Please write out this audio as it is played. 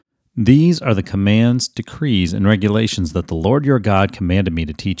These are the commands, decrees, and regulations that the Lord your God commanded me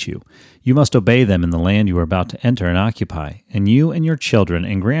to teach you. You must obey them in the land you are about to enter and occupy, and you and your children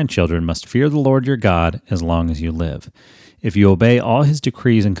and grandchildren must fear the Lord your God as long as you live. If you obey all his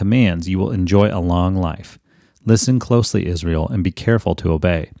decrees and commands, you will enjoy a long life. Listen closely, Israel, and be careful to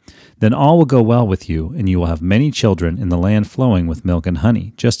obey. Then all will go well with you, and you will have many children in the land flowing with milk and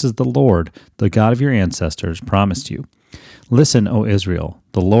honey, just as the Lord, the God of your ancestors, promised you. Listen, O Israel,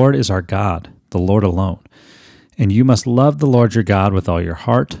 the Lord is our God, the Lord alone. And you must love the Lord your God with all your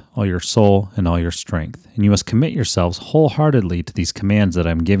heart, all your soul, and all your strength. And you must commit yourselves wholeheartedly to these commands that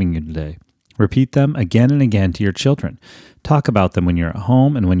I am giving you today. Repeat them again and again to your children. Talk about them when you're at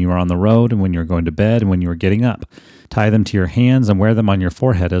home and when you are on the road and when you're going to bed and when you are getting up. Tie them to your hands and wear them on your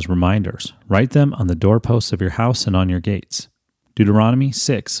forehead as reminders. Write them on the doorposts of your house and on your gates. Deuteronomy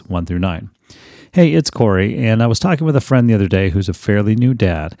 6, 1-9. Hey, it's Corey, and I was talking with a friend the other day who's a fairly new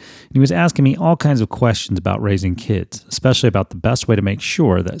dad, and he was asking me all kinds of questions about raising kids, especially about the best way to make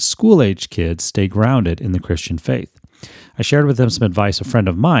sure that school-age kids stay grounded in the Christian faith. I shared with him some advice a friend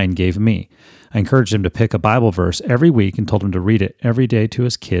of mine gave me. I encouraged him to pick a Bible verse every week and told him to read it every day to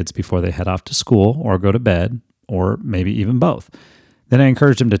his kids before they head off to school or go to bed, or maybe even both. Then I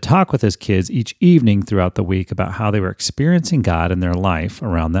encouraged him to talk with his kids each evening throughout the week about how they were experiencing God in their life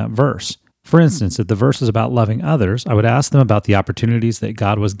around that verse. For instance, if the verse was about loving others, I would ask them about the opportunities that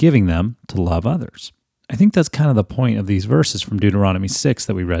God was giving them to love others. I think that's kind of the point of these verses from Deuteronomy 6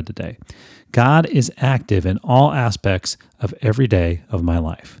 that we read today. God is active in all aspects of every day of my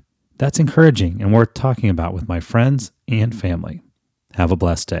life. That's encouraging and worth talking about with my friends and family. Have a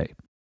blessed day.